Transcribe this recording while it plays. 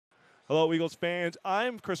Hello, Eagles fans.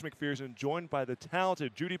 I'm Chris McPherson, joined by the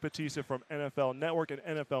talented Judy Battista from NFL Network and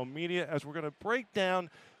NFL Media, as we're going to break down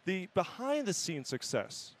the behind-the-scenes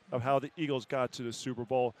success of how the Eagles got to the Super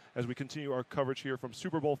Bowl as we continue our coverage here from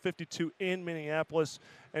Super Bowl 52 in Minneapolis.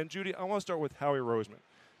 And, Judy, I want to start with Howie Roseman,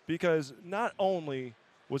 because not only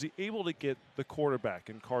was he able to get the quarterback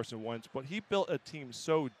in Carson Wentz, but he built a team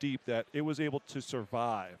so deep that it was able to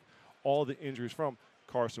survive all the injuries from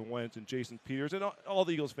Carson Wentz and Jason Peters, and all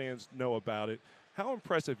the Eagles fans know about it. How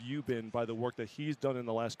impressed have you been by the work that he's done in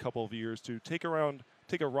the last couple of years to take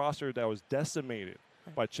a roster that was decimated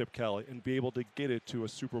by Chip Kelly and be able to get it to a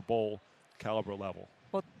Super Bowl caliber level?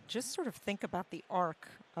 Well, just sort of think about the arc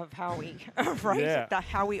of Howie, right? Yeah. The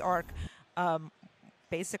Howie arc,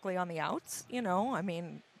 basically on the outs,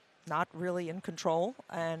 not really in control,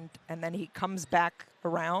 and then he comes back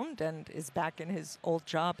around and is back in his old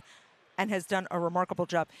job and has done a remarkable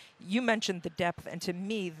job. You mentioned the depth, and to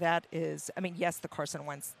me that is, yes, the Carson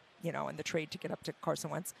Wentz, and the trade to get up to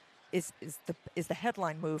Carson Wentz is the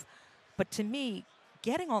headline move, but to me,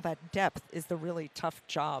 getting all that depth is the really tough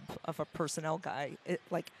job of a personnel guy.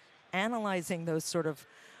 Like analyzing those sort of,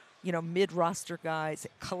 mid-roster guys,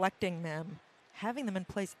 collecting them, having them in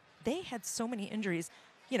place. They had so many injuries.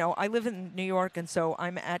 I live in New York, and so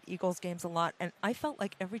I'm at Eagles games a lot, and I felt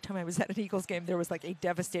like every time I was at an Eagles game, there was like a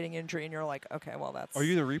devastating injury, and you're like, okay, well, that's... Are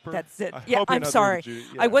you the Reaper? That's it. Yeah, I'm sorry. Yeah.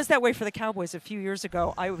 I was that way for the Cowboys a few years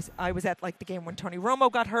ago. I was at like the game when Tony Romo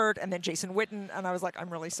got hurt, and then Jason Witten, and I was like, I'm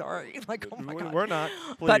really sorry. Like, oh my God. We're not,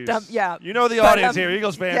 please. But, yeah. You know the audience here.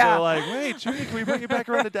 Eagles fans yeah. are like, wait, Judy, can we bring you back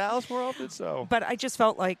around to Dallas more often? So. But I just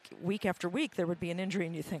felt like week after week there would be an injury,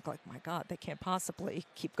 and you think, like, my God, they can't possibly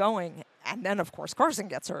keep going. And then, of course, Carson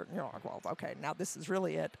gets hurt, and you're like, well, okay, now this is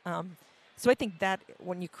really it. So I think that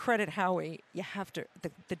when you credit Howie, you have to,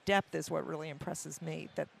 the depth is what really impresses me,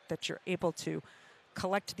 that you're able to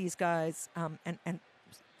collect these guys and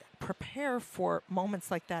prepare for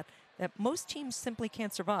moments like that most teams simply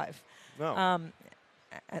can't survive. No.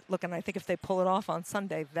 Look, and I think if they pull it off on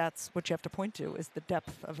Sunday, that's what you have to point to, is the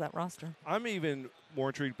depth of that roster. I'm even more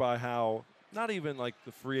intrigued by how, not even like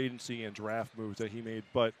the free agency and draft moves that he made,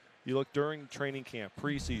 but you look during training camp,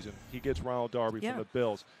 preseason, he gets Ronald Darby from the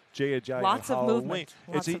Bills, Jay Ajayi Lots on of Halloween.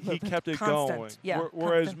 movement. He kept it Constant. going. Yeah,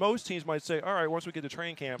 whereas constant. most teams might say, all right, once we get to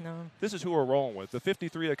training camp, this is who we're rolling with. The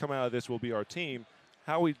 53 that come out of this will be our team.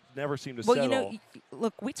 Howie never seemed to settle.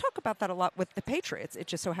 Look, we talk about that a lot with the Patriots. It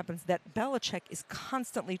just so happens that Belichick is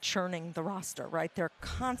constantly churning the roster, right? They're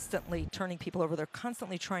constantly turning people over. They're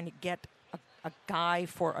constantly trying to get a guy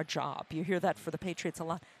for a job. You hear that for the Patriots a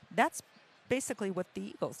lot. That's basically what the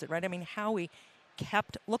Eagles did, right? Howie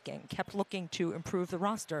kept looking to improve the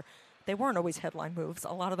roster. They weren't always headline moves.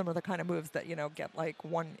 A lot of them are the kind of moves that, get like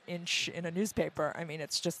 1 inch in a newspaper.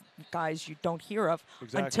 It's just guys you don't hear of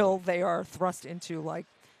until they are thrust into like,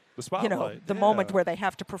 the spotlight. The moment where they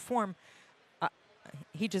have to perform.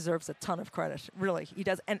 He deserves a ton of credit. Really, he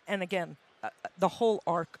does. And again, the whole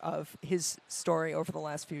arc of his story over the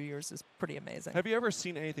last few years is pretty amazing. Have you ever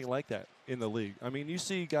seen anything like that in the league? You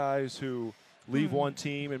see guys who leave one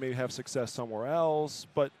team and maybe have success somewhere else,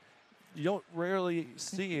 but you don't rarely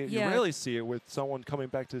see it. Yeah. You rarely see it with someone coming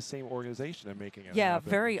back to the same organization and making it Yeah, happen.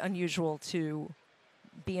 very unusual to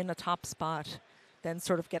be in a top spot, then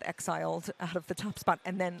sort of get exiled out of the top spot,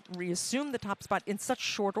 and then reassume the top spot in such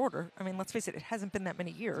short order. Let's face it, it hasn't been that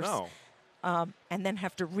many years. No. And then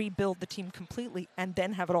have to rebuild the team completely and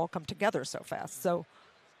then have it all come together so fast. So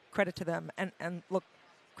credit to them. And look,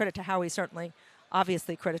 credit to Howie, certainly.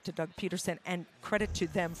 Obviously, credit to Doug Peterson, and credit to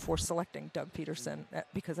them for selecting Doug Peterson,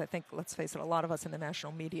 because I think, let's face it, a lot of us in the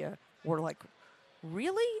national media were like,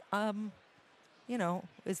 really?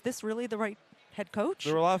 Is this really the right head coach?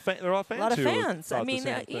 There were a lot of fans. A lot of fans.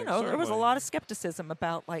 There was a lot of skepticism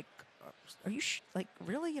about, like, are you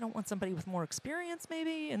really? You don't want somebody with more experience,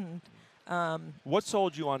 maybe? And what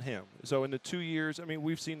sold you on him? So in the 2 years,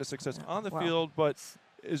 we've seen the success on the field, but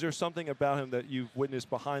is there something about him that you've witnessed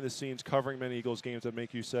behind the scenes covering many Eagles games that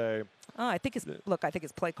make you say? I think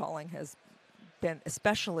his play calling has been,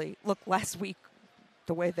 especially, last week,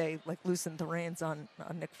 the way they loosened the reins on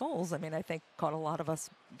Nick Foles, I think caught a lot of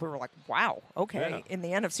us. We were like, wow, okay, in the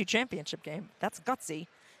NFC Championship game, that's gutsy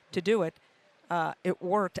to do it. It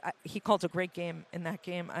worked. He called a great game in that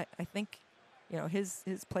game. I think, his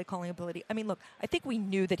play calling ability. I think we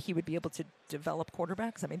knew that he would be able to develop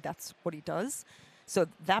quarterbacks. That's what he does. So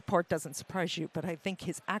that part doesn't surprise you, but I think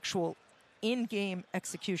his actual in-game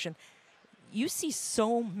execution, you see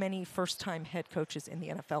so many first-time head coaches in the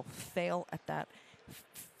NFL fail at that,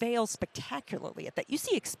 fail spectacularly at that. You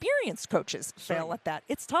see experienced coaches fail at that.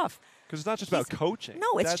 It's tough. Because it's not just about coaching.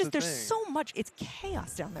 No, it's That's just the there's thing. so much. It's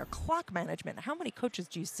chaos down there. Clock management. How many coaches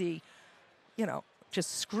do you see,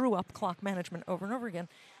 just screw up clock management over and over again?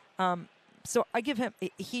 So I give him,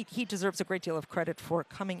 he deserves a great deal of credit for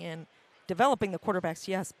coming in, developing the quarterbacks,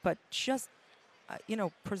 yes, but just,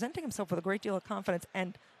 presenting himself with a great deal of confidence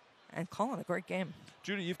and calling a great game.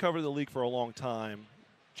 Judy, you've covered the league for a long time.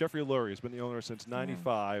 Jeffrey Lurie has been the owner since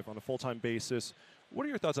 '95 on a full-time basis. What are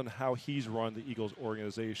your thoughts on how he's run the Eagles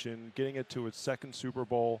organization, getting it to its second Super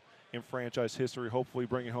Bowl in franchise history, hopefully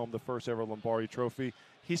bringing home the first ever Lombardi Trophy?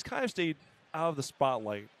 He's kind of stayed out of the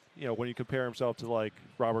spotlight, when you compare himself to like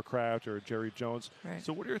Robert Kraft or Jerry Jones. Right.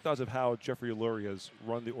 So what are your thoughts of how Jeffrey Lurie has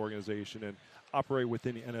run the organization and operate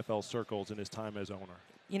within the NFL circles in his time as owner?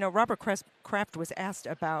 Robert Kraft was asked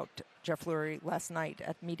about Jeff Lurie last night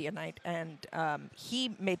at media night, and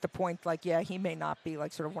he made the point, he may not be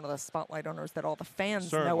like sort of one of the spotlight owners that all the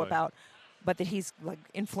fans know about, but that he's like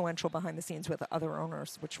influential behind the scenes with other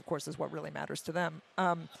owners, which of course is what really matters to them.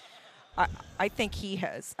 I think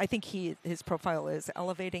his profile is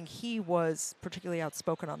elevating. He was particularly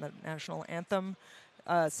outspoken on the national anthem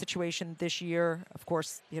situation this year. Of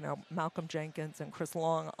course, Malcolm Jenkins and Chris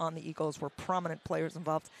Long on the Eagles were prominent players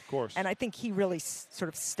involved. Of course. And I think he really sort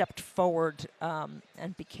of stepped forward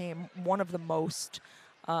and became one of the most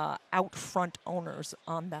out front owners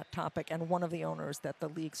on that topic, and one of the owners that the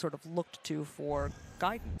league sort of looked to for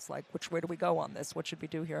guidance, like which way do we go on this? What should we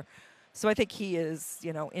do here? So I think he is,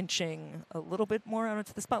 inching a little bit more out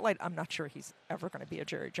into the spotlight. I'm not sure he's ever going to be a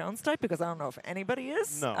Jerry Jones type, because I don't know if anybody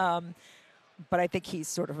is. No. But I think he's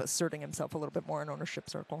sort of asserting himself a little bit more in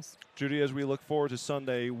ownership circles. Judy, as we look forward to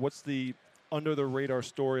Sunday, what's the under-the-radar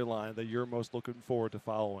storyline that you're most looking forward to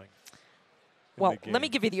following? Well, let me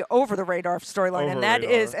give you the over-the-radar storyline,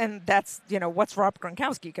 and that's what's Rob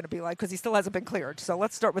Gronkowski going to be like, because he still hasn't been cleared. So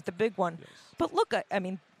let's start with the big one. Yes. But look,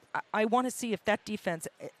 I want to see if that defense,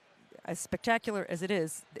 as spectacular as it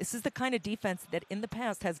is, this is the kind of defense that in the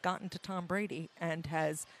past has gotten to Tom Brady and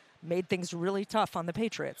has made things really tough on the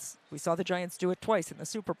Patriots. We saw the Giants do it twice in the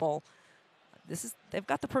Super Bowl. They've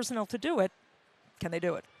got the personnel to do it. Can they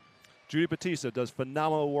do it? Judy Battista does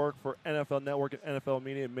phenomenal work for NFL Network and NFL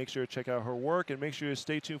Media. Make sure to check out her work, and make sure to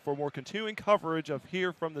stay tuned for more continuing coverage of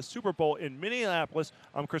here from the Super Bowl in Minneapolis.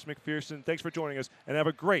 I'm Chris McPherson. Thanks for joining us, and have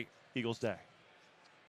a great Eagles Day.